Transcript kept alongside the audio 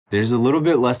There's a little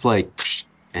bit less like,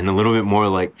 and a little bit more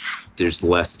like, there's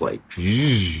less like,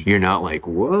 you're not like,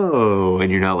 whoa, and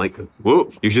you're not like,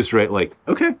 whoa. You're just right like,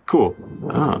 okay, cool.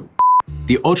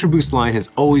 The Ultraboost line has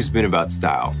always been about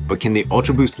style, but can the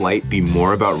Ultraboost Light be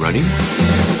more about running?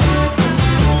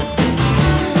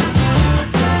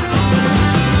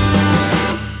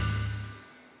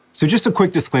 So just a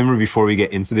quick disclaimer before we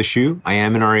get into the shoe. I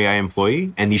am an REI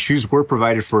employee, and these shoes were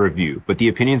provided for review, but the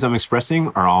opinions I'm expressing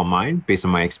are all mine based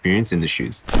on my experience in the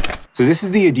shoes. So this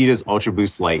is the adidas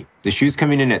Ultraboost Light. The shoe's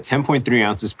coming in at 10.3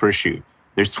 ounces per shoe.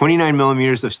 There's 29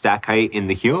 millimeters of stack height in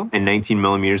the heel and 19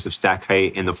 millimeters of stack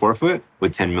height in the forefoot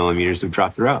with 10 millimeters of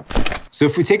drop throughout. So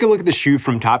if we take a look at the shoe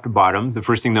from top to bottom, the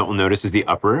first thing that we'll notice is the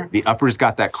upper. The upper's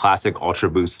got that classic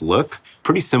Ultraboost look,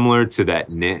 pretty similar to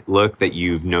that knit look that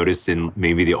you've noticed in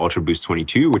maybe the Ultraboost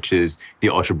 22, which is the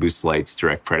Ultraboost Light's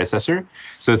direct predecessor.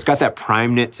 So it's got that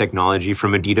prime knit technology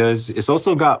from Adidas. It's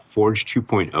also got Forge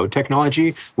 2.0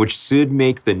 technology, which should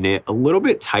make the knit a little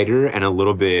bit tighter and a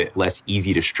little bit less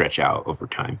easy to stretch out over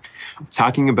time.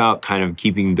 Talking about kind of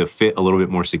keeping the fit a little bit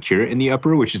more secure in the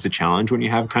upper, which is a challenge when you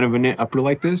have kind of a knit upper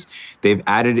like this. They've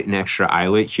added an extra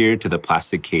eyelet here to the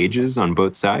plastic cages on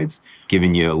both sides,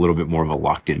 giving you a little bit more of a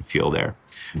locked-in feel there.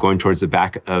 Going towards the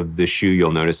back of the shoe,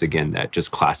 you'll notice again that just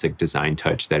classic design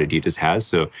touch that Adidas has.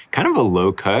 So kind of a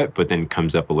low cut, but then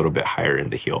comes up a little bit higher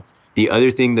in the heel. The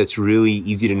other thing that's really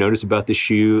easy to notice about the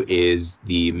shoe is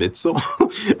the midsole.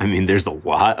 I mean, there's a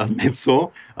lot of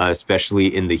midsole,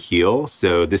 especially in the heel.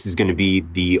 So this is going to be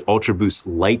the Ultraboost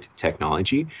Light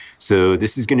technology. So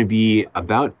this is going to be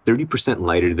about 30%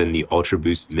 lighter than the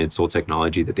Ultraboost midsole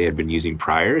technology that they had been using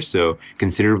prior. So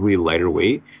considerably lighter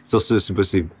weight. It's also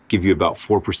supposed to give you about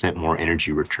 4% more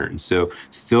energy return. So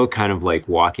still kind of like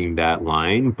walking that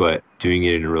line, but doing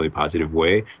it in a really positive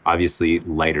way. Obviously,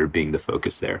 lighter being the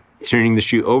focus there. Turning the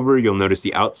shoe over, you'll notice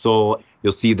the outsole.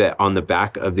 You'll see that on the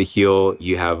back of the heel,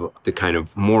 you have the kind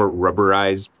of more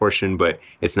rubberized portion, but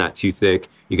it's not too thick.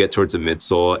 You get towards the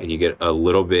midsole and you get a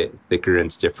little bit thicker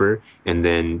and stiffer. And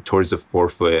then towards the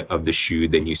forefoot of the shoe,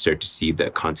 then you start to see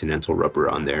that continental rubber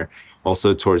on there.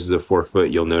 Also towards the forefoot,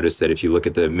 you'll notice that if you look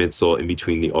at the midsole in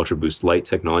between the Ultraboost Light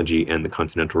technology and the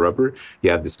continental rubber,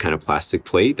 you have this kind of plastic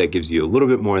plate that gives you a little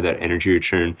bit more of that energy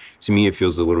return. To me, it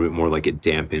feels a little bit more like it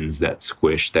dampens that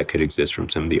squish that could exist from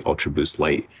some of the Ultraboost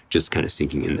Light just kind of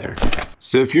sinking in there.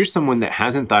 So if you're someone that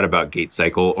hasn't thought about gait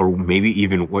cycle or maybe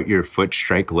even what your foot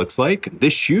strike looks like,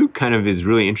 this shoe kind of is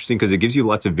really interesting because it gives you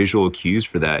lots of visual cues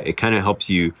for that. It kind of helps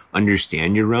you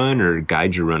understand your run or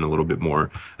guide your run a little bit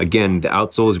more. Again, the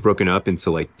outsole is broken up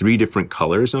into like 3 different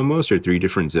colors almost, or 3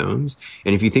 different zones.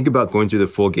 And if you think about going through the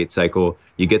full gait cycle,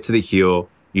 you get to the heel,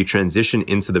 you transition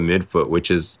into the midfoot,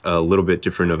 which is a little bit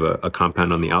different of a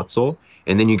compound on the outsole.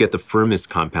 And then you get the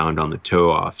firmest compound on the toe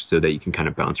off so that you can kind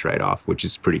of bounce right off, which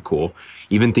is pretty cool.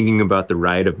 Even thinking about the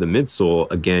ride of the midsole,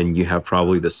 again, you have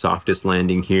probably the softest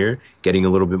landing here, getting a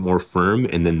little bit more firm,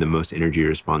 and then the most energy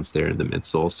response there in the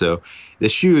midsole. So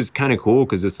this shoe is kind of cool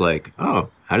because it's like, oh,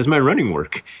 how does my running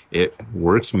work? It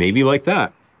works maybe like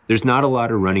that. There's not a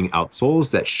lot of running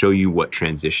outsoles that show you what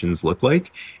transitions look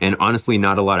like. And honestly,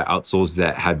 not a lot of outsoles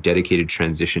that have dedicated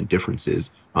transition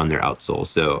differences on their outsole.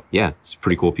 So yeah, it's a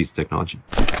pretty cool piece of technology.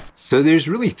 So there's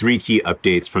really 3 key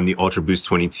updates from the Ultraboost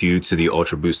 22 to the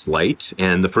Ultraboost Light.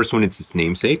 And the first one, it's its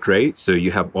namesake, right? So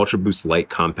you have Ultraboost Light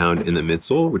compound in the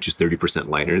midsole, which is 30%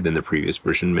 lighter than the previous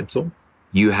version midsole.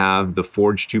 You have the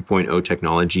Forge 2.0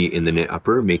 technology in the knit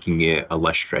upper, making it a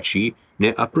less stretchy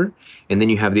knit upper. And then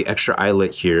you have the extra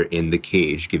eyelet here in the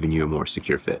cage, giving you a more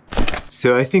secure fit.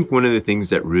 So I think one of the things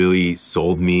that really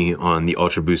sold me on the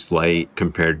Ultraboost Light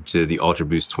compared to the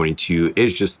Ultraboost 22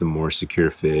 is just the more secure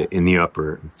fit in the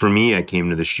upper. For me, I came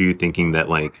to the shoe thinking that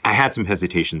like, I had some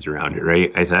hesitations around it,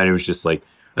 right? I thought it was just like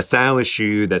a stylish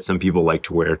shoe that some people like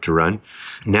to wear to run.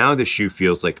 Now the shoe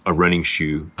feels like a running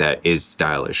shoe that is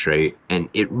stylish, right? And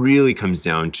it really comes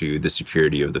down to the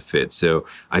security of the fit. So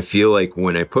I feel like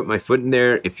when I put my foot in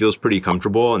there, it feels pretty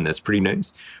comfortable and that's pretty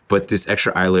nice. But this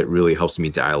extra eyelet really helps me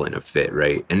dial in a fit,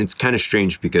 right? And it's kind of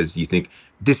strange because you think,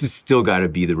 this has still got to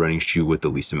be the running shoe with the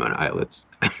least amount of eyelets.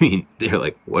 I mean, they're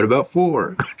like, what about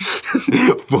 4?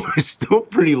 4 is still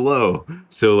pretty low.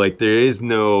 So like there is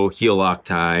no heel lock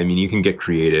tie. I mean, you can get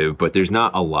creative, but there's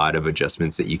not a lot of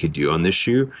adjustments that you could do on this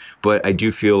shoe. But I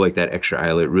do feel like that extra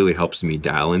eyelet really helps me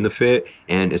dial in the fit.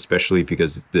 And especially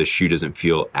because the shoe doesn't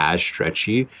feel as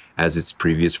stretchy as its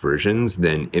previous versions,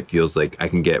 then it feels like I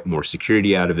can get more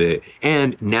security out of it.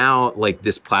 And now like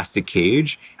this plastic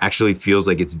cage actually feels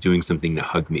like it's doing something to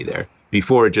hug me there.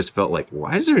 Before, it just felt like,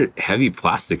 why is there heavy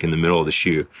plastic in the middle of the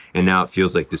shoe? And now it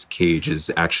feels like this cage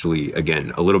is actually,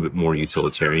 again, a little bit more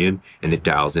utilitarian, and it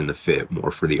dials in the fit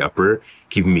more for the upper,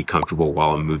 keeping me comfortable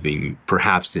while I'm moving,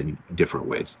 perhaps in different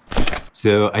ways.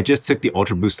 So I just took the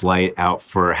Ultraboost Light out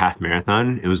for a half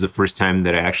marathon. It was the first time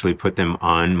that I actually put them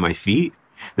on my feet.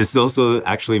 This is also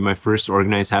actually my first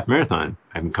organized half marathon.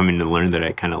 I'm coming to learn that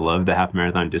I kind of love the half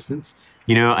marathon distance.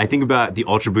 You know, I think about the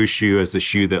Ultraboost shoe as a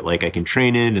shoe that like I can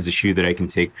train in, as a shoe that I can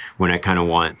take when I kind of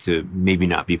want to maybe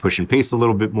not be pushing pace a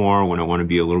little bit more, when I want to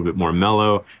be a little bit more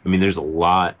mellow. I mean, there's a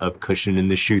lot of cushion in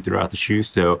the shoe throughout the shoe,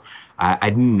 so I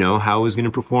didn't know how it was going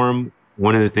to perform.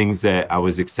 One of the things that I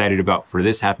was excited about for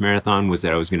this half marathon was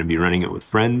that I was going to be running it with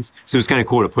friends. So it was kind of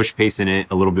cool to push pace in it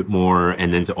a little bit more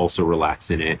and then to also relax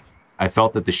in it. I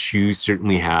felt that the shoe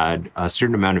certainly had a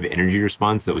certain amount of energy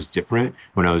response that was different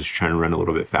when I was trying to run a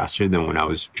little bit faster than when I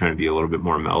was trying to be a little bit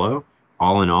more mellow.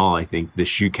 All in all, I think the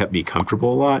shoe kept me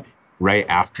comfortable a lot. Right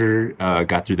after I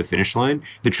got through the finish line,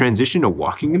 the transition to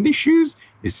walking in these shoes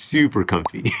is super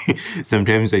comfy.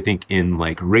 Sometimes I think in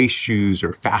like race shoes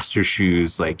or faster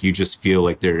shoes, like you just feel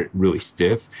like they're really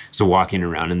stiff. So walking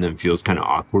around in them feels kind of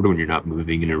awkward when you're not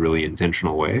moving in a really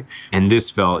intentional way. And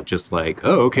this felt just like,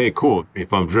 oh, okay, cool.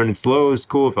 If I was running slow, it was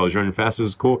cool. If I was running fast, it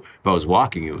was cool. If I was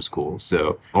walking, it was cool.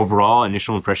 So overall,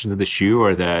 initial impressions of the shoe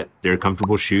are that they're a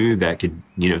comfortable shoe that could,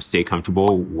 you know, stay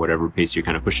comfortable whatever pace you're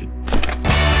kind of pushing.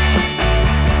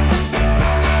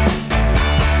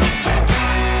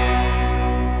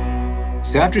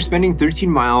 So after spending 13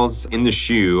 miles in the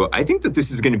shoe, I think that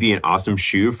this is going to be an awesome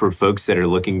shoe for folks that are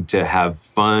looking to have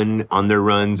fun on their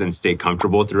runs and stay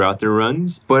comfortable throughout their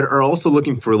runs, but are also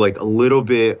looking for like a little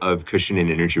bit of cushion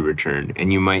and energy return.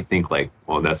 And you might think like,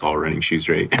 well, that's all running shoes,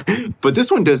 right? But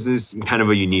this one does this in kind of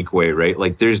a unique way, right?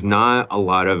 Like there's not a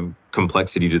lot of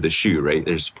complexity to the shoe, right?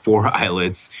 There's 4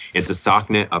 eyelets. It's a sock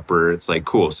knit upper. It's like,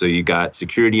 cool. So you got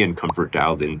security and comfort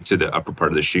dialed into the upper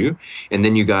part of the shoe. And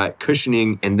then you got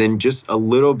cushioning and then just a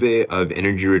little bit of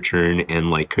energy return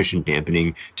and like cushion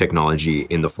dampening technology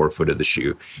in the forefoot of the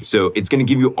shoe. So it's going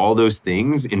to give you all those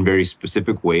things in very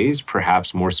specific ways,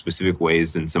 perhaps more specific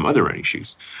ways than some other running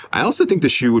shoes. I also think the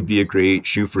shoe would be a great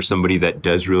shoe for somebody that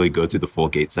does really go through the full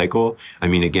gait cycle. I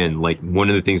mean, again, like one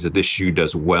of the things that this shoe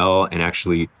does well and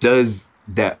actually does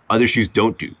that other shoes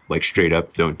don't do, like straight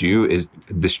up don't do, is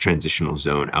this transitional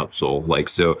zone outsole. Like,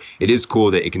 so it is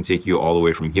cool that it can take you all the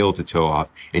way from heel to toe off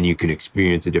and you can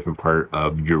experience a different part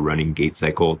of your running gait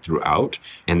cycle throughout.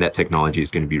 And that technology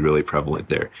is going to be really prevalent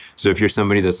there. So if you're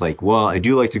somebody that's like, well, I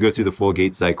do like to go through the full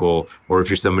gait cycle, or if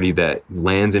you're somebody that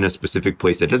lands in a specific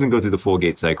place that doesn't go through the full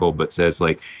gait cycle, but says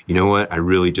like, you know what, I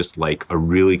really just like a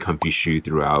really comfy shoe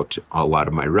throughout a lot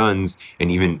of my runs.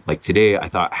 And even like today, I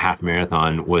thought half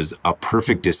marathon was a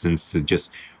perfect distance to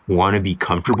just want to be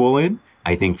comfortable in.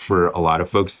 I think for a lot of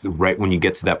folks, right when you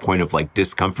get to that point of like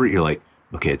discomfort, you're like,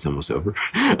 okay, it's almost over.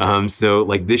 So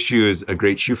like this shoe is a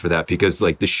great shoe for that, because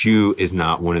like the shoe is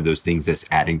not one of those things that's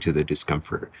adding to the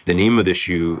discomfort. The name of the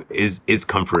shoe is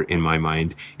comfort in my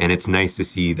mind. And it's nice to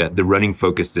see that the running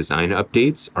focused design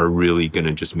updates are really going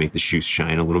to just make the shoes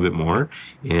shine a little bit more.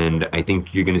 And I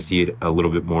think you're going to see it a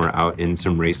little bit more out in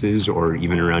some races or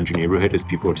even around your neighborhood as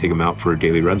people take them out for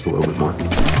daily runs a little bit more.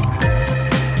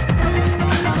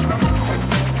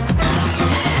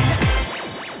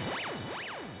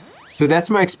 So that's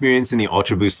my experience in the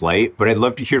Ultraboost Light, but I'd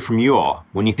love to hear from you all.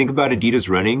 When you think about Adidas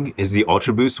running, is the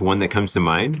Ultraboost one that comes to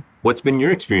mind? What's been your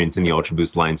experience in the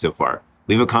Ultraboost line so far?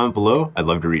 Leave a comment below, I'd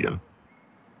love to read them.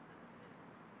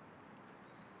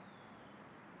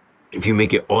 If you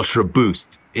make it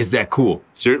Ultraboost, is that cool?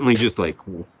 Certainly just like,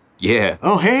 yeah.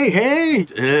 Oh, hey.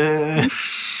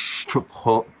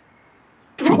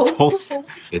 Propulsed.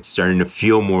 It's starting to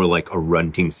feel more like a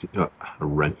runting.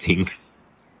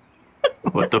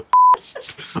 What the f?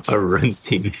 A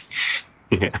runting.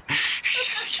 Yeah.